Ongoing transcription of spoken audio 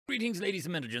Greetings, ladies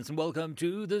and gentlemen, and welcome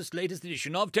to this latest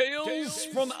edition of Tales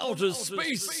from Outer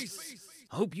Space.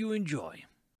 I hope you enjoy.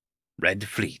 Red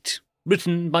Fleet,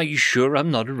 written by You Sure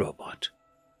I'm Not a Robot.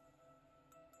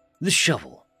 The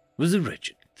shovel was a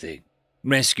wretched thing,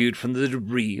 rescued from the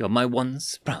debris of my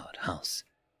once proud house.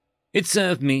 It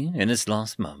served me in its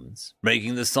last moments,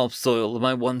 breaking the soft soil of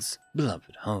my once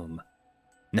beloved home.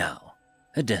 Now,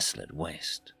 a desolate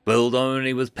waste, filled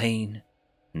only with pain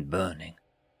and burning.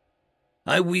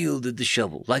 I wielded the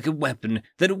shovel like a weapon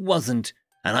that it wasn't,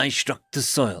 and I struck the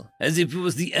soil as if it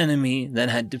was the enemy that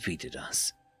had defeated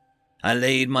us. I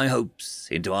laid my hopes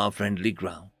into our friendly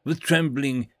ground with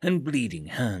trembling and bleeding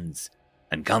hands,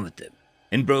 and covered them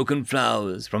in broken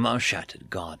flowers from our shattered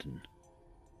garden.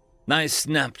 I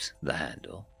snapped the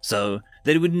handle so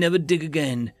that it would never dig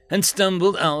again, and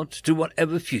stumbled out to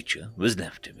whatever future was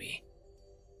left to me.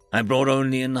 I brought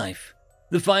only a knife,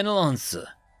 the final answer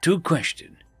to a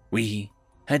question we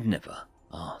had never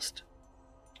asked.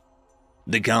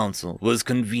 The council was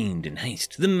convened in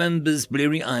haste, the members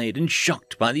bleary-eyed and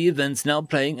shocked by the events now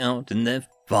playing out in their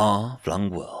far-flung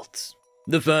worlds.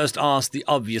 The first asked the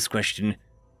obvious question,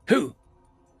 Who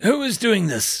is doing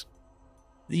this?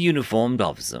 The uniformed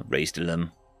officer raised a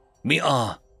limb. We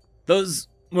are. Those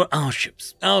were our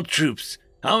ships, our troops.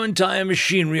 Our entire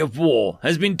machinery of war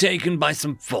has been taken by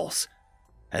some force,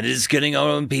 and it is killing our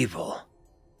own people.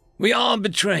 We are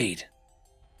betrayed.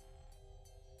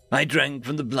 I drank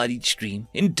from the bloodied stream,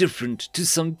 indifferent to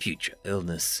some future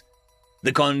illness.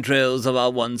 The contrails of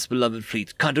our once beloved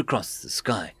fleet cut across the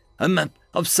sky, a map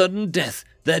of sudden death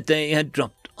that they had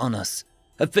dropped on us,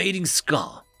 a fading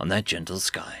scar on that gentle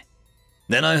sky.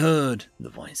 Then I heard the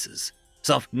voices,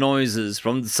 soft noises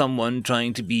from someone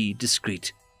trying to be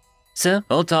discreet. Sir,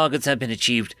 all targets have been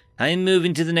achieved. I am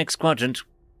moving to the next quadrant.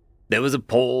 There was a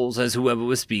pause as whoever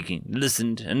was speaking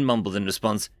listened and mumbled in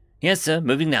response. Yes, sir,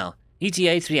 moving now.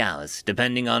 ETA 3 hours,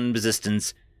 depending on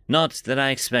resistance. Not that I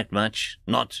expect much,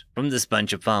 not from this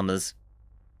bunch of farmers.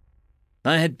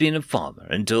 I had been a farmer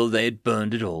until they had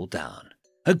burned it all down.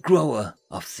 A grower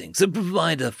of things, a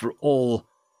provider for all,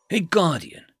 a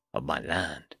guardian of my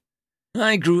land.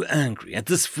 I grew angry at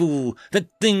this fool that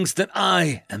thinks that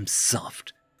I am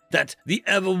soft, that the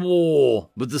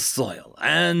ever-war with the soil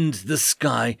and the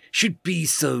sky should be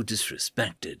so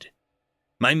disrespected.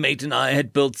 My mate and I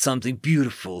had built something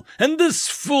beautiful, and this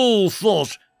fool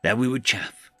thought that we would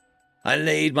chaff. I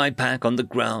laid my pack on the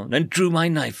ground and drew my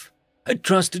knife, a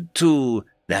trusted tool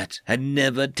that had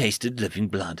never tasted living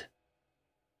blood.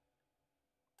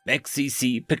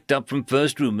 XCC picked up from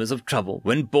first rumors of trouble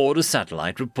when border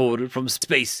satellite reported from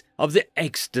space of the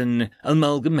Exton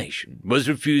amalgamation was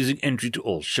refusing entry to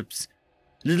all ships.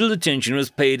 Little attention was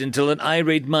paid until an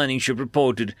irate mining ship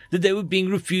reported that they were being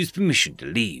refused permission to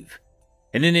leave.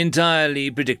 In an entirely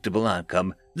predictable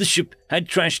outcome, the ship had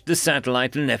trashed the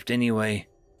satellite and left anyway.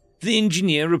 The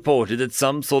engineer reported that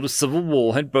some sort of civil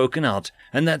war had broken out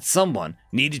and that someone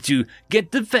needed to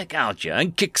get the feck out here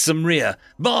and kick some rear.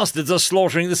 Bastards are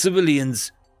slaughtering the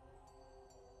civilians.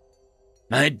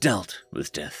 I had dealt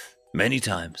with death many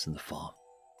times in the farm,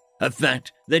 a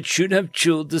fact that should have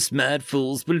chilled this mad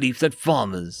fool's belief that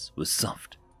farmers were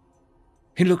soft.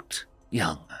 He looked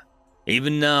young.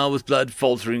 Even now, with blood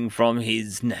faltering from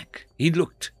his neck, he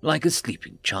looked like a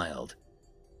sleeping child.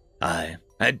 I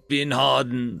had been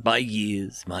hardened by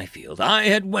years, my field. I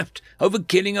had wept over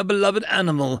killing a beloved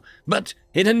animal, but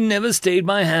it had never stayed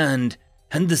my hand,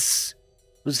 and this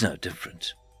was no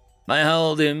different. I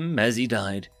held him as he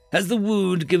died, as the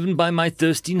wound given by my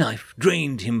thirsty knife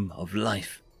drained him of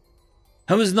life.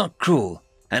 I was not cruel,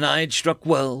 and I had struck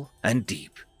well and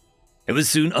deep. It was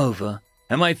soon over,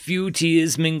 and my few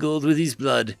tears mingled with his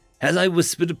blood as I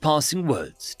whispered passing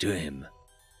words to him.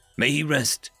 May he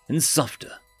rest in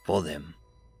softer for them.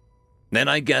 Then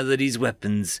I gathered his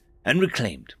weapons and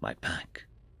reclaimed my pack.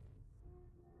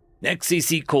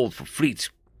 XCC called for Fleet.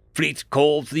 Fleet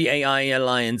called for the AI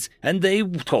Alliance, and they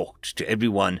talked to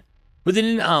everyone. Within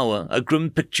an hour, a grim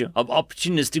picture of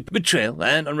opportunistic betrayal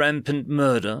and rampant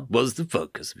murder was the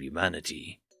focus of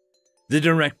humanity. The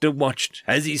director watched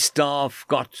as his staff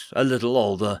got a little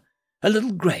older, a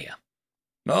little grayer.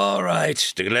 All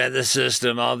right, declare the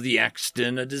system of the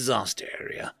Axton a disaster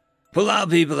area. Pull our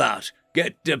people out.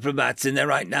 Get diplomats in there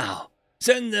right now.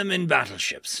 Send them in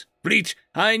battleships. Fleet,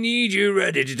 I need you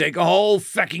ready to take a whole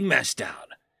fecking mess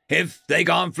down. If they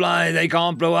can't fly, they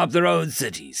can't blow up their own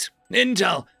cities.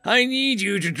 Intel, I need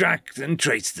you to track and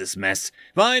trace this mess.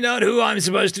 Find out who I'm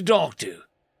supposed to talk to.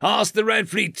 Ask the Red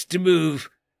Fleet to move,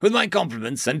 with my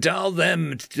compliments, and tell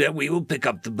them that we will pick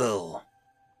up the bill.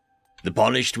 The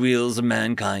polished wheels of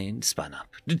mankind spun up,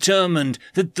 determined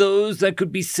that those that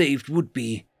could be saved would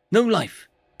be, No life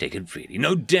taken freely,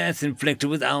 no death inflicted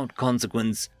without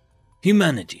consequence.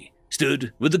 Humanity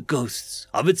stood with the ghosts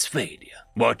of its failure,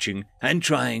 watching and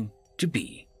trying to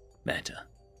be better.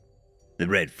 The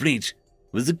Red Fleet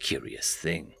was a curious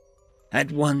thing.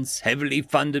 At once heavily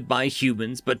funded by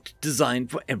humans but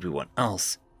designed for everyone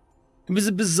else. It was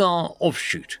a bizarre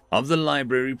offshoot of the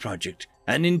Library Project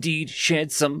and indeed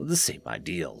shared some of the same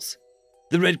ideals.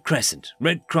 The Red Crescent,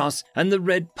 Red Cross, and the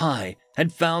Red Pie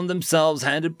had found themselves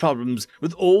handed problems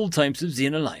with all types of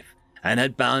xenolife and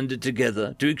had bounded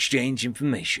together to exchange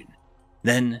information.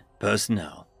 Then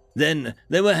personnel. Then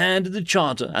they were handed the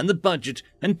charter and the budget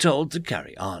and told to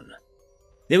carry on.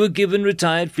 They were given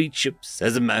retired fleet ships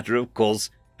as a matter of course,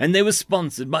 and they were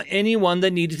sponsored by anyone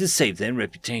that needed to save their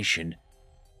reputation.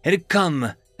 It had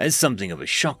come as something of a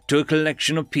shock to a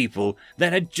collection of people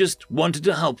that had just wanted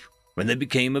to help when they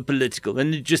became a political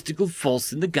and logistical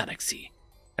force in the galaxy,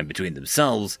 and between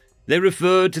themselves they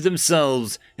referred to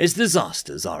themselves as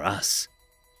disasters are us.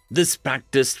 This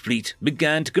practiced fleet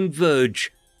began to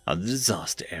converge on the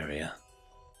disaster area.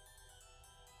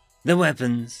 The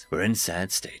weapons were in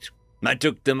sad state. I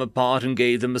took them apart and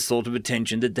gave them a sort of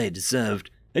attention that they deserved,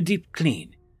 a deep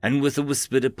clean, and with a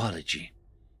whispered apology.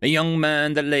 A young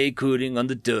man that lay cooling on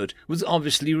the dirt was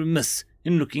obviously remiss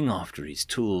in looking after his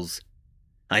tools.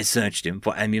 I searched him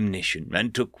for ammunition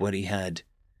and took what he had.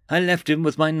 I left him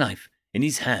with my knife in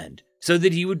his hand so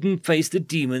that he wouldn't face the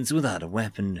demons without a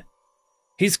weapon.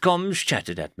 His comms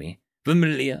chattered at me,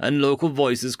 familiar and local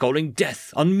voices calling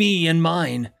death on me and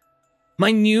mine.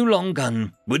 My new long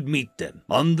gun would meet them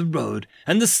on the road,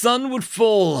 and the sun would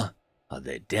fall on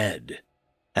their dead,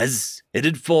 as it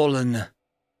had fallen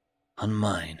on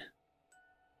mine.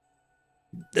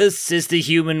 This is the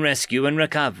Human Rescue and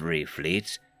Recovery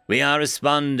Fleet. We are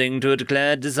responding to a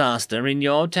declared disaster in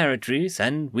your territories,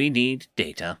 and we need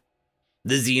data.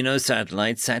 The Xeno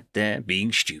satellite sat there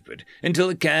being stupid until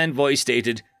a canned voice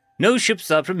stated, "No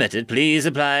ships are permitted. Please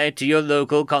apply to your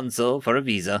local consul for a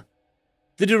visa."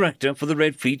 The director for the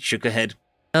Red Fleet shook her head.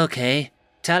 "Okay,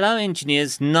 tell our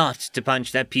engineers not to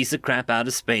punch that piece of crap out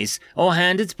of space or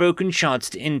hand its broken shards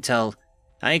to Intel.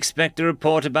 I expect a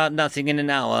report about nothing in an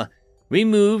hour. We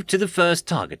move to the first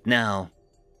target now."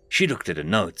 She looked at her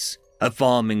notes. A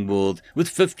farming world with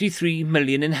 53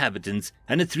 million inhabitants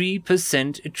and a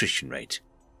 3% attrition rate.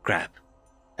 Crap.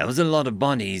 That was a lot of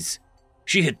bodies.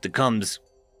 She hit the comms.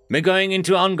 "We're going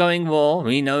into ongoing war.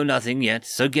 We know nothing yet,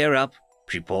 so gear up."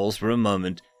 She paused for a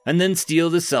moment, and then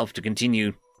steeled herself to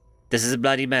continue. "This is a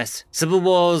bloody mess. Civil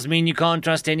wars mean you can't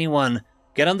trust anyone.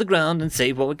 Get on the ground and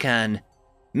save what we can.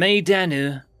 May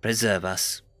Danu preserve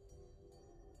us."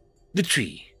 The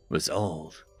tree was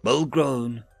old,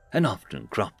 well-grown, and often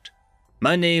cropped.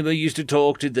 My neighbor used to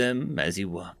talk to them as he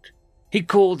worked. He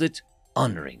called it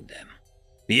honoring them.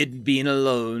 He had been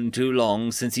alone too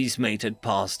long since his mate had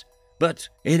passed, but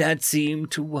it had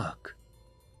seemed to work.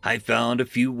 I found a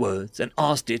few words and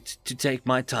asked it to take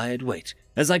my tired weight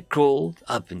as I crawled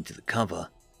up into the cover.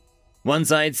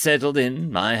 Once I had settled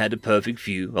in, I had a perfect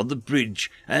view of the bridge,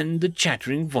 and the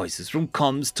chattering voices from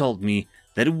comms told me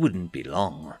that it wouldn't be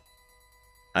long.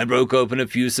 I broke open a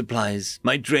few supplies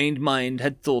my drained mind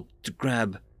had thought to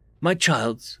grab. My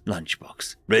child's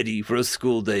lunchbox, ready for a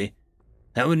school day.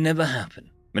 That would never happen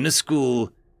in a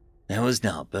school that was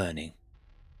now burning.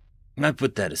 I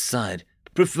put that aside,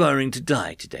 preferring to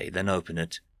die today than open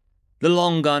it. The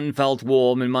long gun felt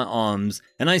warm in my arms,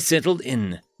 and I settled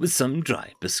in with some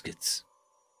dry biscuits.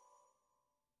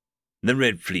 The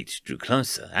Red Fleet drew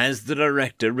closer as the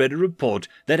director read a report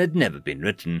that had never been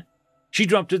written. She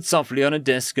dropped it softly on her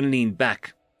desk and leaned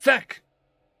back. "Feck!"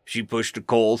 She pushed a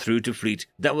call through to Fleet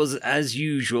that was as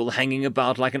usual hanging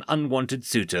about like an unwanted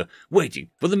suitor, waiting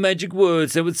for the magic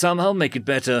words that would somehow make it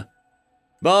better.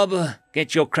 "Barber,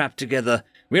 get your crap together.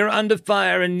 We are under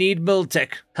fire and need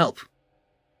Miltech help."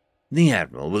 The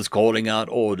Admiral was calling out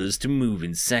orders to move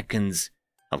in seconds.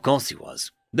 Of course he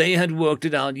was. They had worked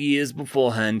it out years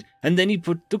beforehand, and then he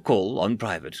put the call on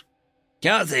private.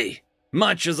 "Kathy,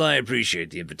 much as I appreciate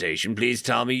the invitation, please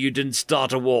tell me you didn't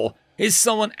start a war. Is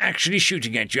someone actually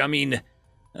shooting at you? I mean,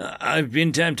 I've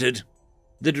been tempted."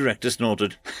 The director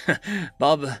snorted.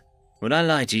 "Bob, would I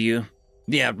lie to you?"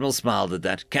 The Admiral smiled at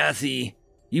that. "Kathy,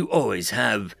 you always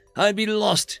have. I'd be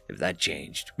lost if that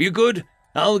changed. You good?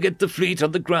 I'll get the fleet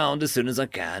on the ground as soon as I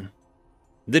can."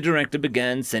 The director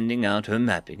began sending out her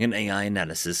mapping and AI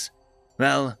analysis.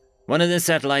 "Well, one of their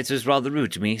satellites was rather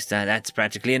rude to me, so that's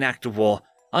practically an act of war.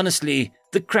 Honestly,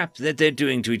 the crap that they're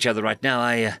doing to each other right now,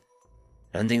 I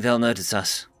don't think they'll notice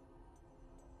us."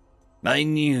 I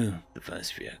knew the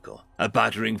first vehicle, a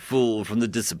battering fool from the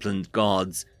disciplined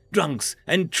guards, drunks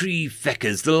and tree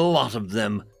feckers, the lot of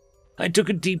them. I took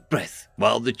a deep breath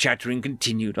while the chattering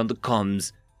continued on the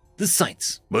comms. The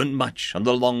sights weren't much on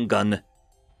the long gun,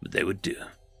 but they would do.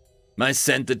 I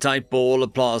sent the tight ball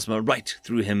of plasma right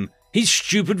through him, his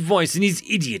stupid voice and his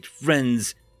idiot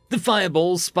friends. The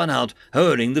fireball spun out,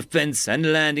 hurling the fence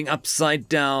and landing upside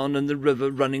down on the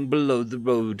river running below the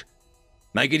road.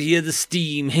 I could hear the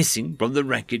steam hissing from the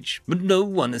wreckage, but no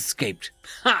one escaped.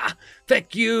 Ha!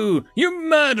 Feck you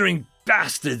murdering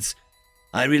bastards!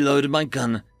 I reloaded my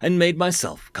gun and made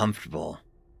myself comfortable.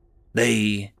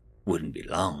 They wouldn't be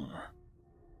long.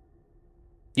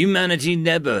 Humanity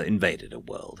never invaded a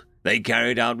world. They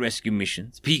carried out rescue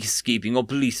missions, peacekeeping, or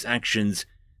police actions.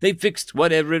 They fixed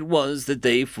whatever it was that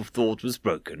they thought was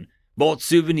broken, bought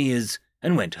souvenirs,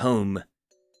 and went home.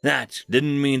 That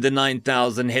didn't mean the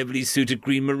 9,000 heavily suited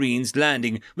Green Marines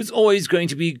landing was always going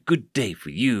to be a good day for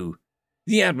you.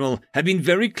 The Admiral had been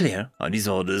very clear on his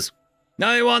orders.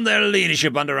 I want their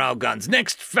leadership under our guns.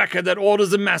 Next fecker that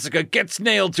orders a massacre gets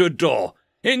nailed to a door.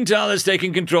 Intel has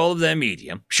taken control of their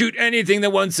media. Shoot anything that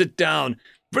won't sit down.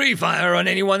 Free fire on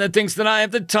anyone that thinks that I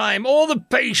have the time or the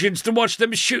patience to watch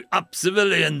them shoot up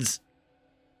civilians.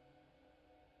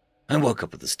 I woke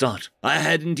up at the start. I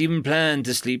hadn't even planned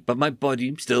to sleep, but my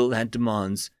body still had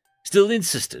demands, still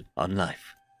insisted on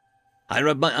life. I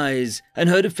rubbed my eyes and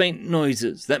heard faint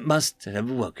noises that must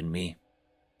have awoken me.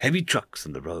 Heavy trucks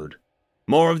on the road.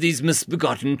 More of these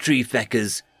misbegotten tree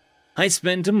feckers. I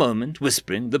spent a moment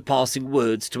whispering the passing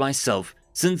words to myself,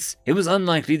 since it was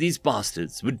unlikely these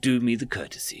bastards would do me the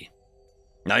courtesy.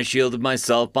 I shielded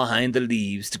myself behind the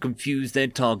leaves to confuse their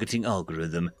targeting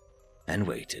algorithm, and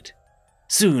waited.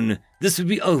 Soon this would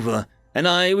be over, and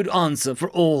I would answer for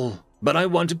all, but I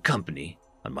wanted company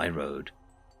on my road.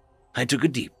 I took a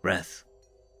deep breath.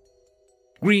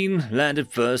 Green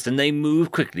landed first, and they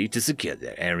moved quickly to secure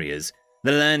their areas.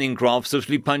 The landing craft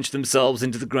swiftly punched themselves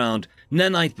into the ground,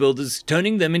 nanite builders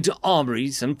turning them into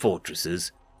armories and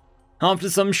fortresses. After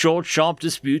some short, sharp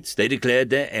disputes, they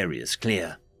declared their areas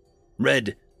clear.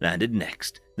 Red landed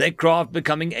next, their craft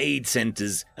becoming aid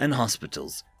centers and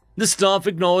hospitals. The staff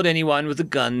ignored anyone with a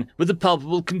gun, with a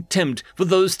palpable contempt for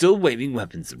those still waving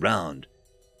weapons around.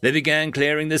 They began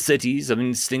clearing the cities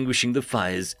and extinguishing the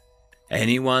fires.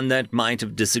 Anyone that might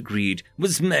have disagreed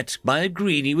was met by a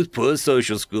greenie with poor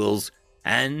social skills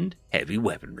and heavy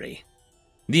weaponry.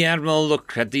 The Admiral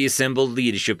looked at the assembled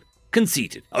leadership,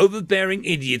 conceited, overbearing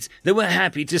idiots that were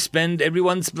happy to spend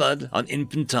everyone's blood on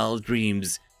infantile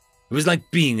dreams. It was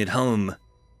like being at home.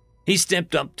 He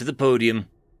stepped up to the podium.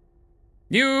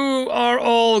 You are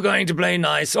all going to play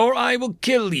nice, or I will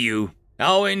kill you.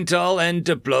 Our Intel and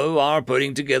Diplo are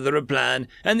putting together a plan,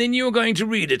 and then you are going to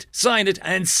read it, sign it,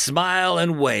 and smile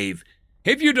and wave.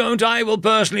 If you don't, I will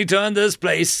personally turn this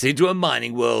place into a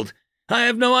mining world. I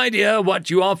have no idea what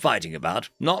you are fighting about,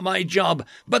 not my job,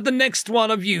 but the next one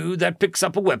of you that picks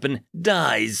up a weapon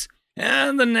dies.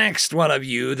 And the next one of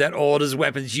you that orders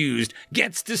weapons used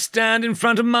gets to stand in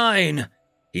front of mine.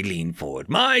 He leaned forward.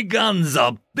 My guns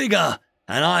are bigger,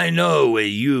 and I know where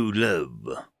you live.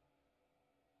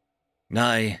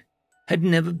 I had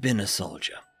never been a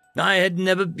soldier. I had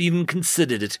never even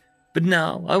considered it, but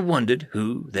now I wondered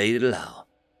who they'd allow.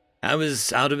 I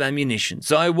was out of ammunition,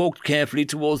 so I walked carefully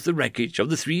towards the wreckage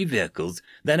of the 3 vehicles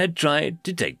that had tried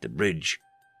to take the bridge.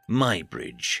 My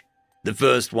bridge. The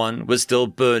first one was still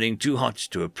burning, too hot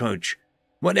to approach.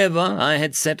 Whatever I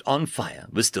had set on fire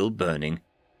was still burning.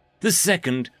 The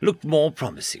second looked more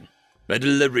promising. A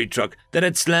delivery truck that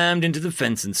had slammed into the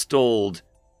fence and stalled.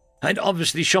 I'd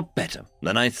obviously shot better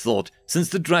than I thought, since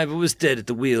the driver was dead at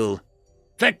the wheel.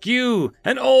 Feck you,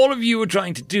 and all of you were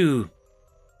trying to do.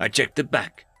 I checked the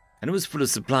back, and it was full of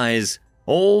supplies,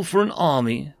 all for an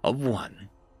army of 1.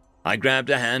 I grabbed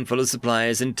a handful of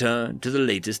supplies and turned to the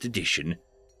latest edition.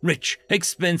 Rich,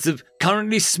 expensive,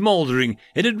 currently smoldering,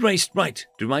 it had raced right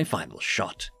through my final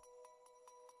shot.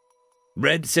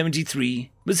 Red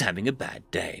 73 was having a bad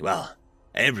day. Well,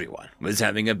 everyone was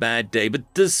having a bad day,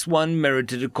 but this one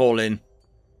merited a call-in.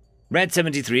 Red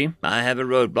 73, I have a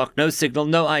roadblock, no signal,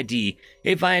 no ID.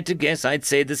 If I had to guess, I'd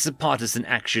say this is a partisan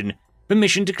action.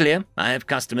 Permission to clear, I have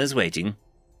customers waiting.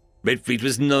 Red Fleet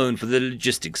was known for the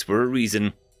logistics for a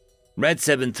reason. Red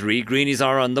 73, greenies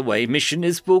are on the way, mission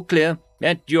is full clear,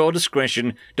 at your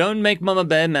discretion, don't make Mama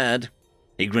Bear mad.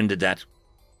 He grinned at that.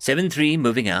 7-3,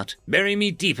 moving out. Bury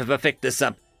me deep if I pick this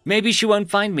up. Maybe she won't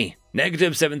find me.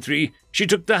 Negative 7-3. She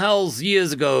took the hells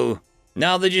years ago.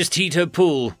 Now they just heat her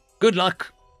pool. Good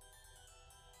luck.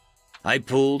 I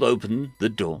pulled open the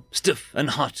door, stiff and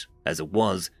hot as it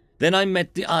was. Then I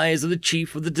met the eyes of the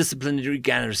chief of the disciplinary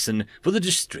garrison for the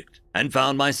district and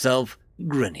found myself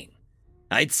grinning.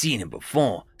 I'd seen him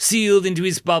before, sealed into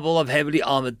his bubble of heavily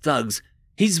armored thugs.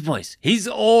 His voice, his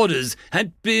orders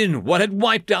had been what had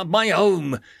wiped out my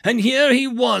home, and here he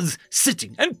was,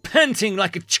 sitting and panting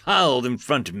like a child in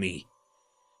front of me.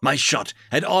 My shot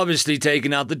had obviously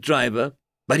taken out the driver,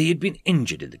 but he had been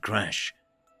injured in the crash.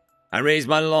 I raised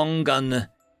my long gun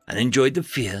and enjoyed the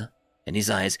fear in his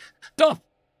eyes. Stop!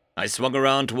 I swung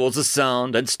around towards the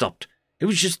sound and stopped. It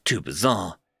was just too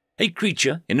bizarre. A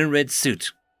creature in a red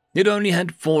suit. It only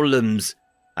had 4 limbs.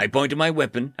 I pointed my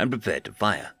weapon and prepared to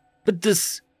fire. But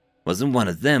this wasn't one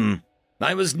of them.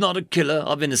 I was not a killer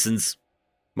of innocence.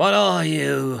 What are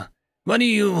you? What do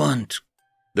you want?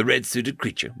 The red-suited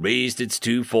creature raised its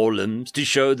 2 forelimbs to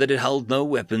show that it held no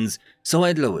weapons, so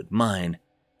I lowered mine,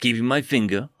 keeping my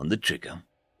finger on the trigger.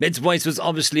 Its voice was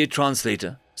obviously a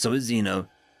translator, so was Zeno.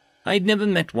 I'd never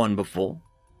met one before.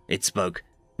 It spoke.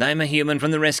 I'm a human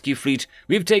from the rescue fleet.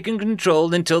 We've taken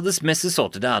control until this mess is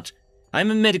sorted out.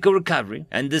 I'm a medical recovery,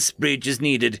 and this bridge is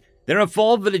needed. There are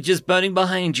 4 villages burning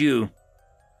behind you.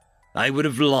 I would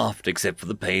have laughed except for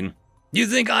the pain. You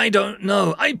think I don't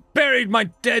know? I buried my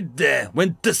dead there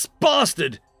when this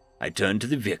bastard... I turned to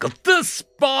the vehicle. This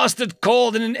bastard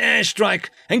called in an airstrike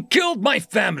and killed my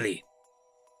family.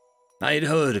 I had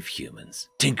heard of humans,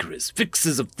 tinkerers,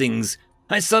 fixers of things.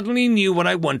 I suddenly knew what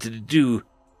I wanted to do.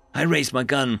 I raised my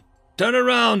gun. Turn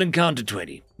around and count to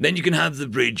 20. Then you can have the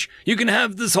bridge. You can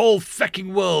have this whole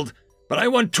fecking world. But I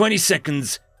want 20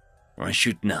 seconds. Or I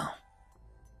shoot now.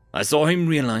 I saw him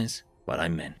realize what I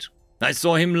meant. I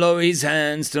saw him lower his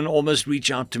hands and almost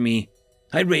reach out to me.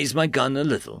 I raised my gun a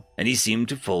little, and he seemed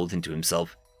to fold into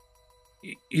himself.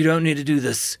 You don't need to do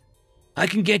this. I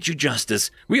can get you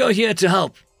justice. We are here to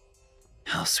help.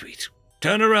 How sweet.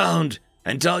 Turn around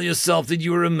and tell yourself that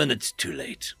you were a minute too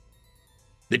late.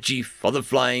 The chief of the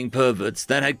flying perverts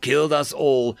that had killed us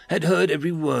all had heard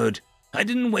every word. I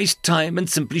didn't waste time and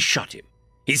simply shot him,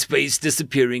 his face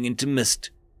disappearing into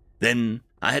mist. Then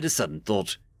I had a sudden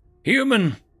thought.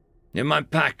 Human! In my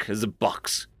pack is a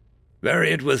box.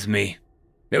 Bury it with me.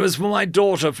 It was for my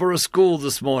daughter for a school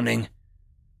this morning.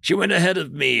 She went ahead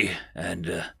of me,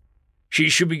 and she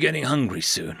should be getting hungry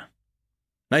soon.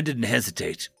 I didn't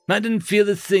hesitate. I didn't feel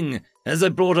a thing as I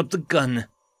brought up the gun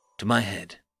to my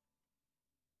head.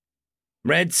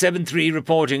 Red 7-3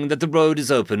 reporting that the road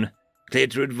is open. Clear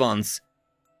to advance.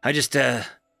 I just have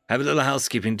a little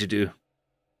housekeeping to do.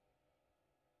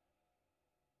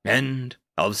 End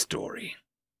of story.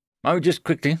 I would just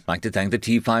quickly like to thank the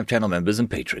T5 channel members and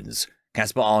patrons.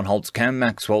 Caspar Arnholtz, Cam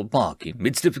Maxwell, Barkey,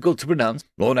 It's Difficult to Pronounce,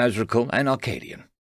 Lord Azrakal, and Arcadian.